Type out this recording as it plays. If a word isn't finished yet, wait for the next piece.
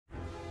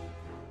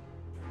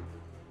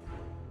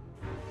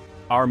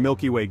Our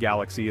Milky Way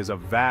galaxy is a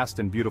vast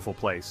and beautiful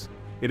place.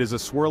 It is a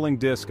swirling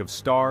disk of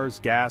stars,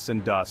 gas,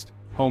 and dust,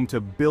 home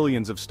to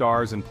billions of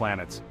stars and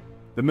planets.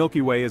 The Milky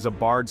Way is a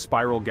barred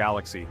spiral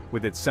galaxy,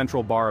 with its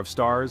central bar of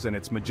stars and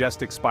its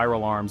majestic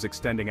spiral arms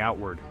extending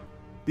outward.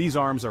 These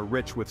arms are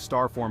rich with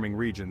star-forming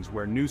regions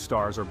where new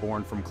stars are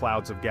born from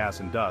clouds of gas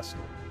and dust.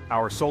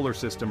 Our solar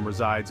system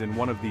resides in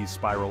one of these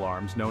spiral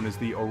arms known as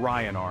the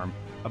Orion Arm,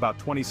 about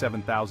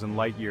 27,000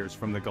 light-years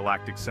from the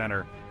galactic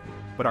center.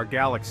 But our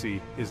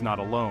galaxy is not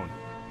alone.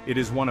 It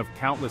is one of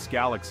countless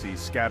galaxies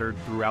scattered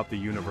throughout the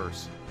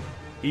universe.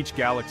 Each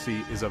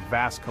galaxy is a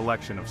vast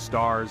collection of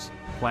stars,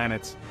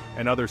 planets,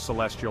 and other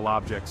celestial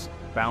objects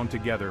bound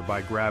together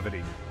by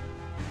gravity.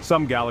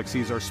 Some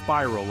galaxies are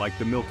spiral like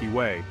the Milky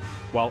Way,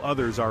 while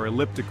others are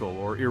elliptical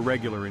or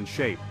irregular in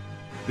shape.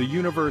 The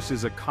universe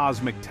is a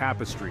cosmic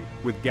tapestry,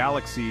 with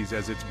galaxies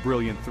as its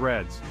brilliant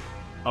threads.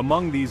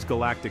 Among these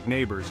galactic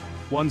neighbors,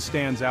 one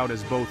stands out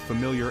as both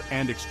familiar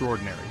and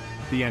extraordinary: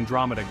 the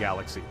Andromeda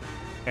galaxy.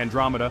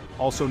 Andromeda,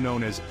 also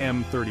known as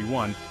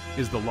M31,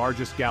 is the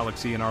largest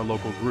galaxy in our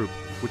local group,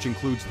 which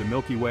includes the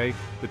Milky Way,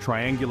 the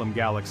Triangulum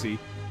galaxy,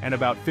 and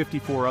about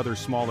 54 other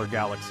smaller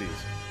galaxies.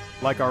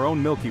 Like our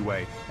own Milky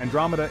Way,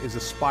 Andromeda is a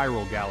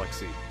spiral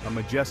galaxy, a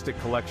majestic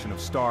collection of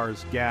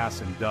stars,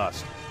 gas, and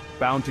dust,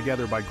 bound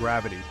together by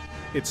gravity.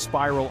 Its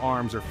spiral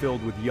arms are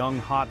filled with young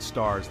hot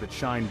stars that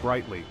shine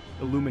brightly,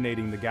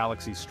 illuminating the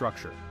galaxy's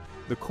structure.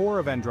 The core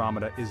of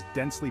Andromeda is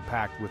densely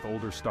packed with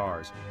older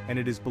stars, and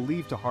it is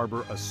believed to harbor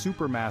a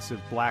supermassive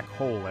black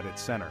hole at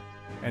its center.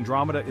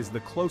 Andromeda is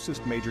the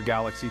closest major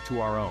galaxy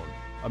to our own,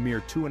 a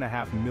mere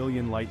 2.5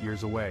 million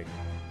light-years away.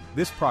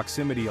 This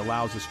proximity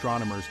allows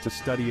astronomers to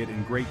study it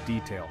in great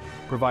detail,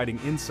 providing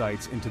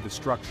insights into the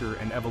structure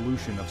and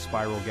evolution of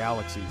spiral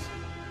galaxies.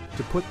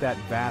 To put that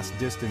vast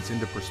distance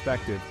into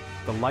perspective,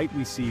 the light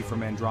we see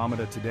from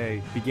Andromeda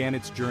today began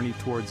its journey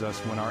towards us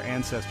when our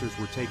ancestors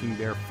were taking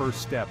their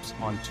first steps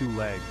on two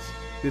legs.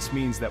 This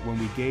means that when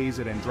we gaze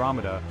at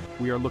Andromeda,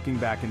 we are looking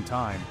back in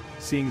time,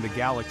 seeing the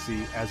galaxy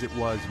as it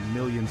was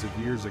millions of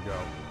years ago.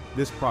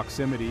 This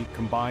proximity,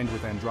 combined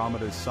with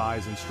Andromeda's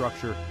size and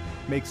structure,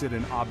 makes it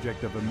an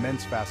object of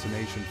immense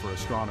fascination for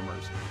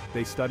astronomers.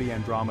 They study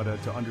Andromeda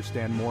to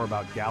understand more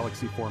about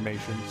galaxy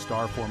formation,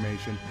 star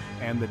formation,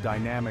 and the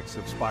dynamics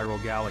of spiral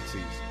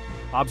galaxies.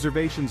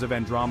 Observations of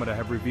Andromeda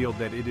have revealed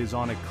that it is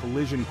on a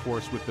collision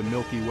course with the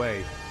Milky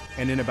Way,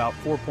 and in about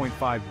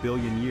 4.5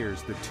 billion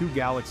years, the two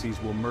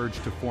galaxies will merge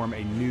to form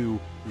a new,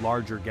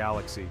 larger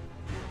galaxy.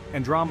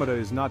 Andromeda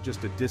is not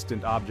just a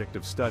distant object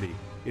of study,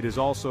 it is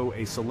also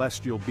a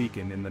celestial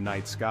beacon in the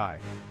night sky.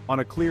 On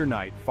a clear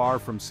night, far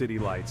from city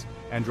lights,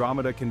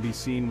 Andromeda can be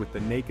seen with the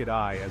naked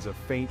eye as a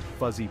faint,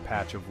 fuzzy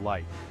patch of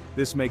light.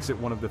 This makes it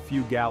one of the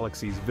few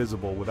galaxies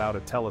visible without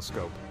a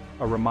telescope,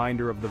 a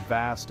reminder of the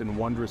vast and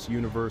wondrous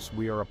universe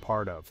we are a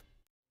part of.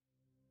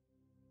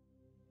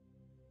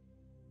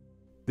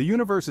 The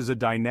universe is a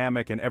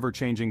dynamic and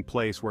ever-changing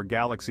place where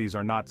galaxies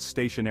are not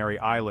stationary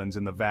islands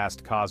in the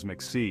vast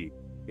cosmic sea.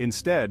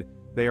 Instead,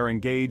 they are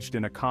engaged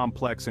in a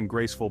complex and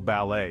graceful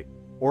ballet,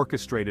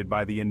 orchestrated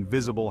by the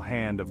invisible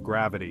hand of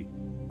gravity.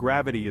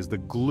 Gravity is the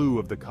glue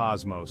of the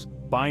cosmos,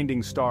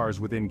 binding stars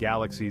within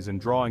galaxies and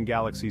drawing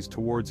galaxies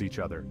towards each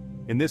other.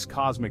 In this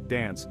cosmic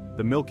dance,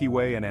 the Milky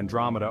Way and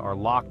Andromeda are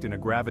locked in a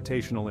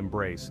gravitational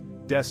embrace,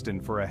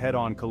 destined for a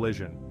head-on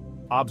collision.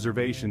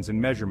 Observations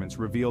and measurements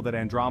reveal that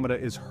Andromeda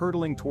is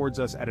hurtling towards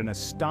us at an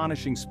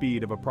astonishing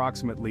speed of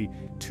approximately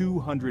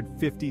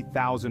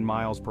 250,000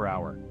 miles per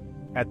hour.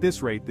 At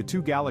this rate, the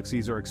two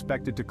galaxies are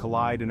expected to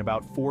collide in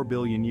about 4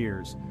 billion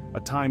years,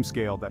 a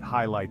timescale that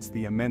highlights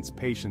the immense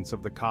patience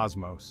of the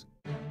cosmos.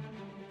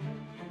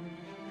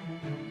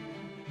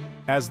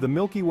 As the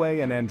Milky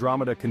Way and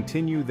Andromeda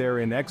continue their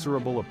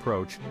inexorable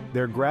approach,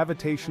 their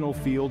gravitational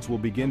fields will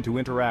begin to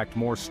interact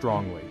more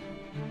strongly.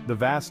 The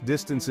vast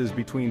distances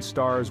between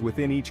stars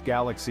within each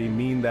galaxy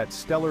mean that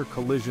stellar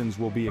collisions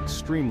will be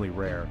extremely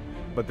rare,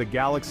 but the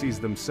galaxies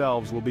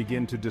themselves will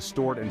begin to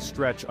distort and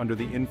stretch under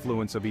the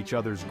influence of each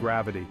other's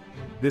gravity.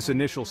 This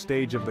initial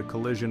stage of the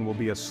collision will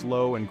be a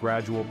slow and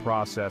gradual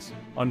process,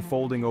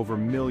 unfolding over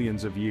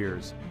millions of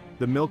years.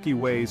 The Milky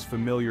Way's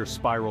familiar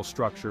spiral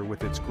structure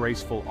with its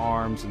graceful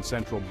arms and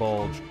central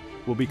bulge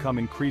will become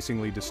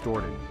increasingly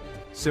distorted.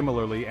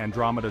 Similarly,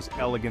 Andromeda's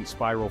elegant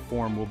spiral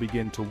form will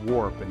begin to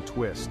warp and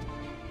twist.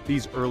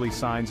 These early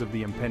signs of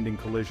the impending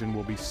collision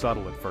will be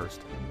subtle at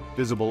first,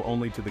 visible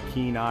only to the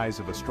keen eyes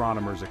of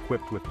astronomers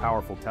equipped with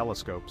powerful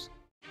telescopes.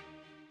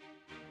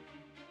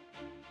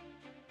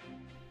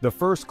 The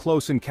first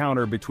close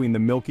encounter between the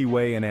Milky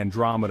Way and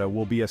Andromeda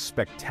will be a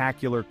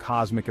spectacular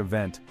cosmic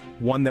event,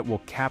 one that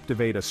will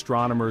captivate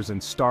astronomers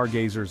and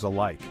stargazers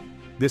alike.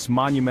 This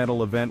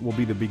monumental event will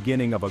be the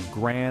beginning of a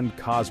grand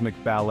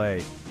cosmic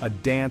ballet, a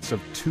dance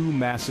of two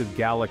massive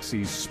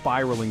galaxies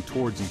spiraling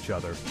towards each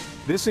other.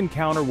 This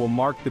encounter will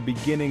mark the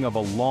beginning of a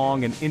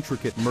long and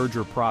intricate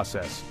merger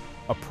process,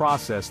 a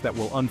process that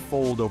will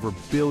unfold over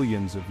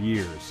billions of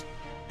years.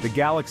 The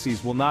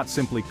galaxies will not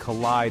simply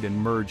collide and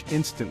merge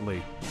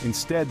instantly.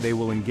 Instead, they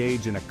will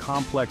engage in a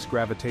complex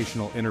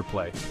gravitational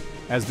interplay.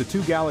 As the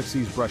two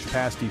galaxies brush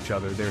past each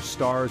other, their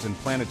stars and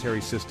planetary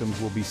systems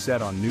will be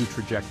set on new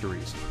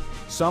trajectories.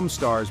 Some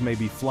stars may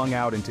be flung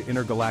out into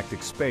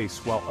intergalactic space,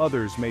 while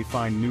others may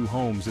find new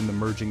homes in the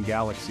merging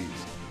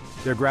galaxies.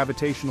 Their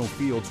gravitational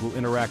fields will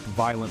interact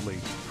violently,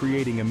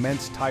 creating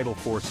immense tidal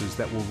forces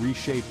that will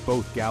reshape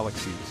both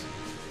galaxies.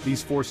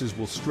 These forces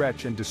will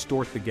stretch and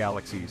distort the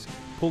galaxies,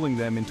 pulling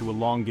them into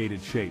elongated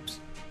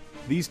shapes.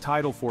 These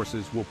tidal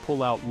forces will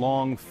pull out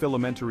long,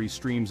 filamentary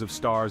streams of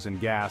stars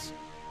and gas,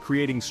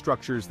 creating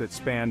structures that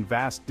span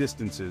vast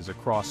distances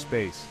across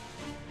space.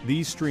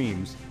 These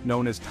streams,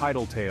 known as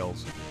tidal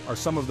tails, are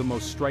some of the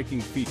most striking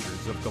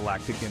features of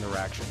galactic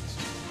interactions.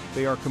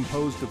 They are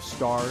composed of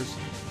stars,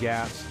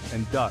 gas,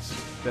 and dust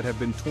that have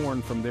been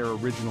torn from their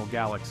original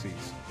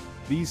galaxies.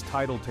 These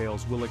tidal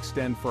tails will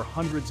extend for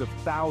hundreds of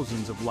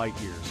thousands of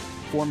light-years,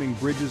 forming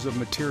bridges of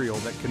material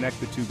that connect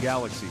the two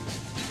galaxies.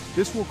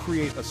 This will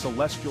create a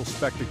celestial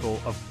spectacle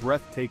of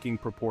breathtaking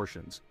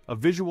proportions, a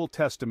visual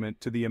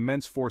testament to the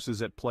immense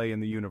forces at play in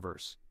the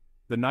universe.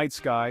 The night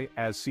sky,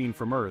 as seen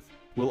from Earth,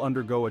 will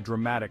undergo a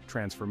dramatic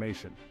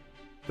transformation.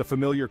 The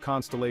familiar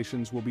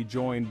constellations will be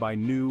joined by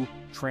new,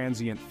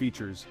 transient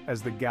features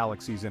as the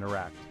galaxies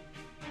interact.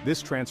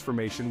 This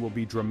transformation will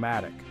be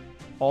dramatic,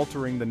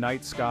 altering the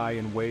night sky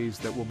in ways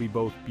that will be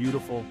both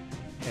beautiful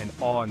and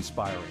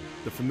awe-inspiring.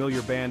 The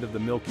familiar band of the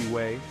Milky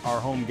Way,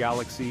 our home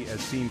galaxy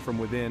as seen from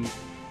within,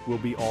 will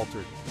be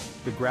altered.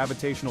 The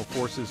gravitational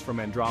forces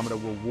from Andromeda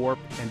will warp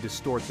and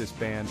distort this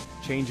band,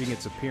 changing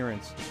its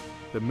appearance.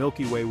 The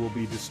Milky Way will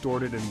be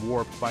distorted and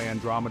warped by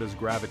Andromeda's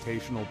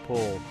gravitational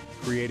pull,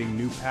 creating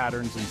new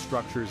patterns and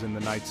structures in the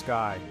night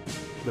sky.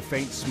 The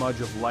faint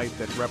smudge of light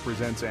that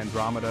represents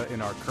Andromeda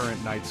in our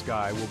current night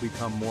sky will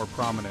become more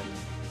prominent.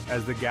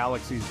 As the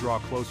galaxies draw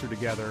closer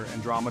together,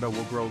 Andromeda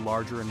will grow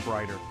larger and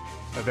brighter.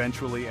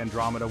 Eventually,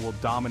 Andromeda will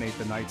dominate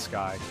the night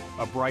sky,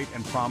 a bright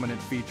and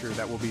prominent feature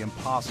that will be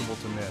impossible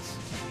to miss.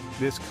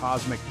 This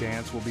cosmic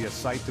dance will be a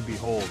sight to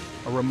behold,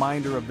 a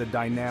reminder of the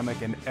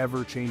dynamic and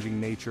ever-changing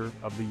nature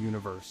of the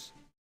universe.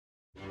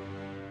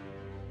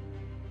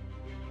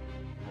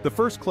 The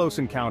first close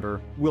encounter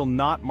will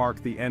not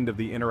mark the end of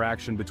the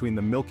interaction between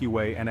the Milky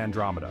Way and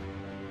Andromeda.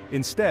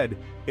 Instead,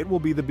 it will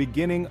be the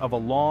beginning of a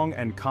long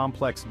and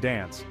complex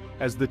dance,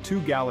 as the two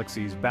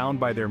galaxies, bound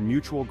by their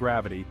mutual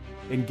gravity,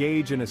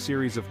 engage in a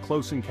series of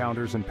close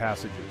encounters and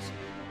passages.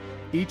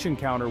 Each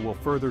encounter will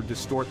further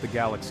distort the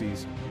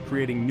galaxies,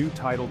 creating new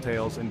tidal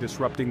tails and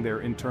disrupting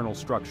their internal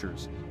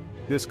structures.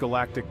 This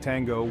galactic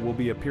tango will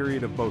be a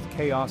period of both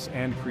chaos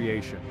and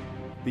creation.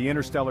 The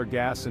interstellar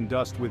gas and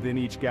dust within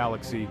each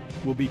galaxy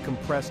will be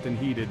compressed and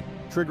heated,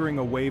 triggering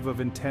a wave of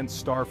intense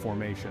star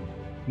formation.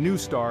 New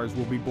stars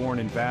will be born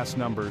in vast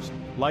numbers,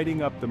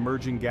 lighting up the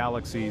merging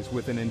galaxies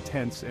with an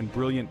intense and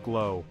brilliant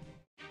glow.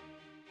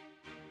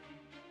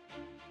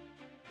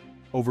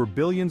 Over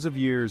billions of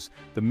years,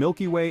 the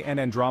Milky Way and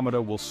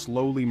Andromeda will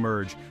slowly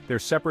merge, their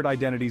separate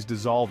identities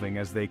dissolving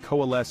as they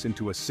coalesce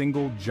into a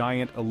single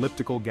giant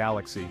elliptical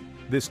galaxy.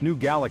 This new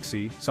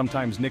galaxy,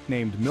 sometimes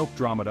nicknamed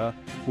Milkdromeda,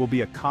 will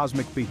be a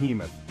cosmic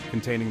behemoth,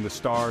 containing the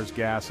stars,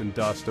 gas, and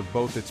dust of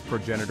both its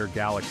progenitor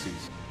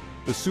galaxies.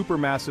 The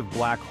supermassive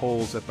black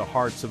holes at the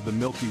hearts of the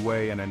Milky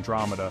Way and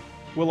Andromeda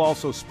will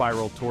also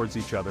spiral towards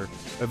each other,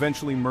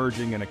 eventually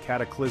merging in a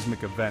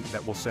cataclysmic event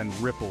that will send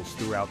ripples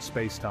throughout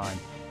space-time.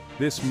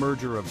 This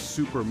merger of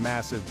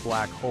supermassive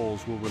black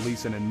holes will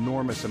release an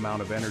enormous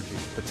amount of energy,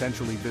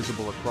 potentially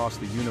visible across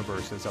the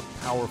universe as a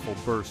powerful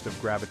burst of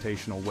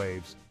gravitational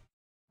waves.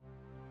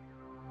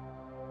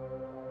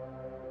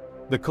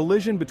 The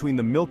collision between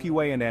the Milky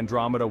Way and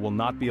Andromeda will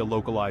not be a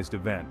localized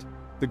event.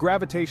 The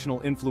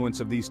gravitational influence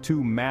of these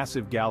two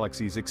massive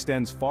galaxies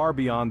extends far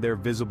beyond their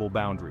visible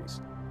boundaries.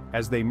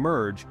 As they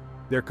merge,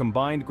 their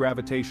combined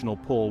gravitational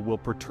pull will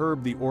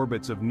perturb the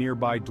orbits of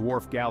nearby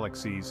dwarf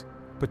galaxies,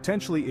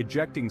 potentially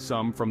ejecting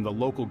some from the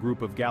local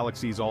group of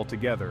galaxies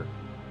altogether.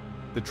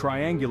 The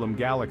Triangulum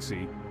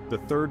galaxy, the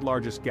third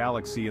largest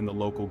galaxy in the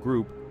local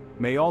group,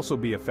 may also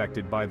be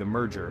affected by the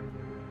merger.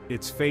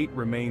 Its fate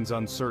remains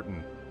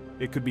uncertain.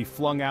 It could be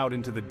flung out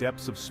into the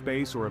depths of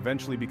space or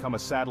eventually become a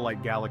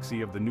satellite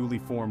galaxy of the newly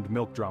formed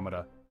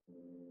Milkdromeda.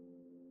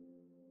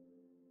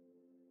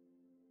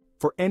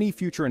 For any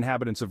future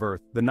inhabitants of Earth,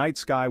 the night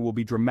sky will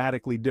be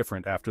dramatically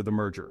different after the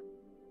merger.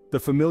 The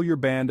familiar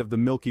band of the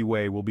Milky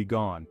Way will be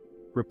gone,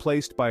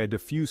 replaced by a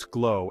diffuse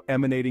glow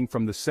emanating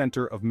from the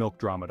center of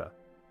Milkdromeda.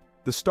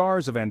 The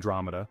stars of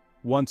Andromeda,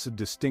 once a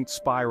distinct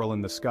spiral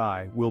in the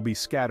sky, will be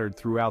scattered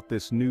throughout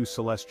this new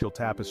celestial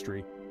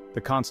tapestry.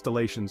 The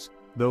constellations,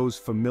 those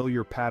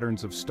familiar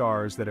patterns of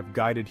stars that have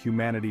guided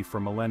humanity for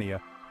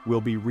millennia,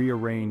 will be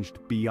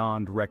rearranged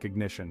beyond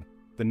recognition.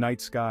 The night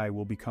sky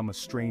will become a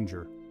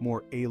stranger,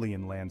 more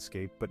alien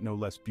landscape, but no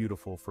less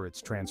beautiful for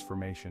its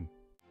transformation.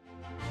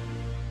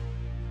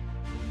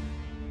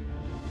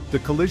 The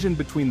collision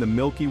between the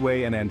Milky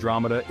Way and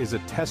Andromeda is a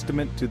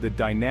testament to the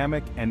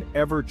dynamic and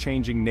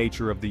ever-changing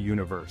nature of the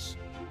universe.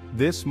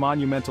 This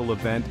monumental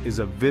event is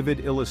a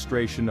vivid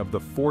illustration of the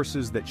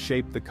forces that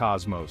shape the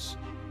cosmos,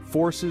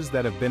 forces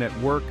that have been at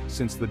work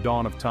since the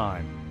dawn of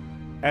time.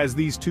 As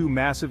these two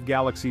massive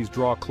galaxies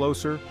draw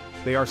closer,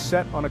 they are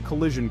set on a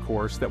collision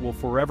course that will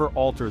forever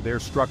alter their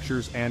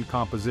structures and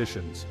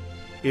compositions.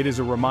 It is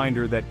a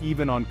reminder that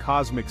even on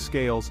cosmic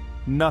scales,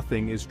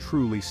 nothing is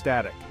truly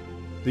static.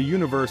 The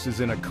universe is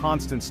in a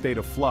constant state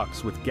of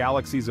flux, with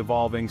galaxies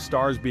evolving,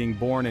 stars being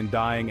born and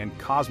dying, and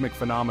cosmic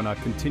phenomena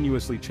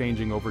continuously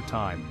changing over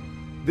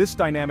time. This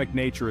dynamic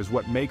nature is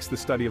what makes the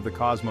study of the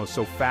cosmos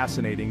so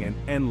fascinating and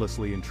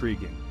endlessly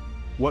intriguing.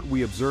 What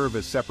we observe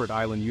as separate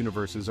island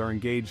universes are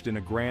engaged in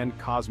a grand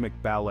cosmic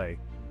ballet,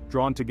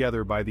 drawn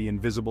together by the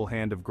invisible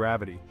hand of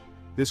gravity.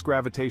 This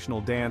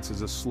gravitational dance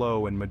is a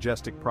slow and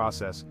majestic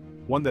process,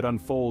 one that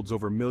unfolds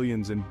over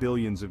millions and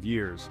billions of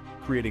years,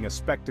 creating a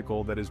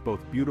spectacle that is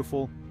both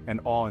beautiful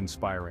and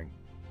awe-inspiring.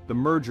 The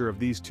merger of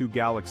these two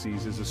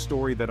galaxies is a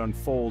story that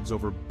unfolds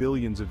over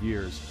billions of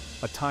years,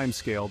 a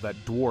timescale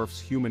that dwarfs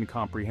human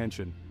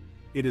comprehension.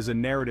 It is a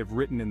narrative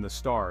written in the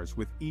stars,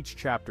 with each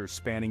chapter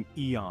spanning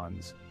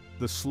eons.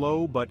 The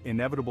slow but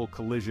inevitable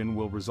collision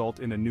will result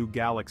in a new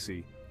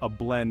galaxy, a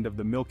blend of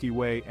the Milky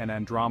Way and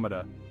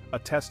Andromeda, a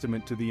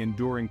testament to the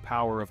enduring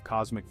power of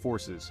cosmic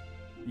forces.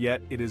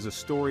 Yet it is a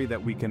story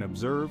that we can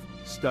observe,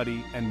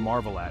 study, and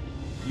marvel at,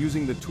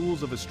 using the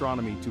tools of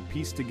astronomy to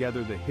piece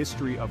together the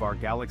history of our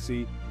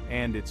galaxy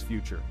and its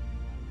future.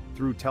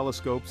 Through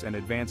telescopes and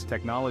advanced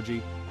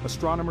technology,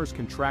 astronomers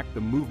can track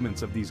the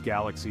movements of these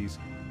galaxies,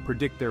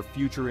 predict their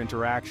future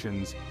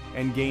interactions,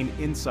 and gain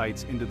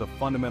insights into the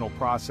fundamental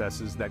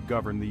processes that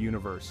govern the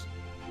universe.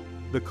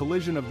 The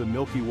collision of the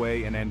Milky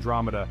Way and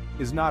Andromeda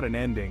is not an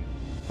ending,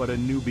 but a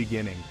new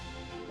beginning.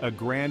 A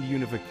grand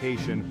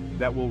unification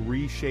that will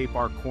reshape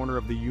our corner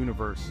of the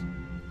universe.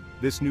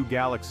 This new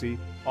galaxy,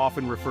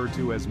 often referred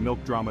to as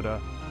Milkdromeda,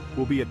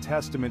 will be a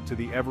testament to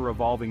the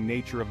ever-evolving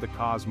nature of the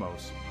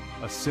cosmos,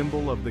 a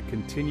symbol of the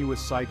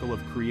continuous cycle of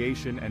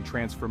creation and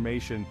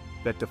transformation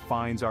that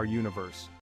defines our universe.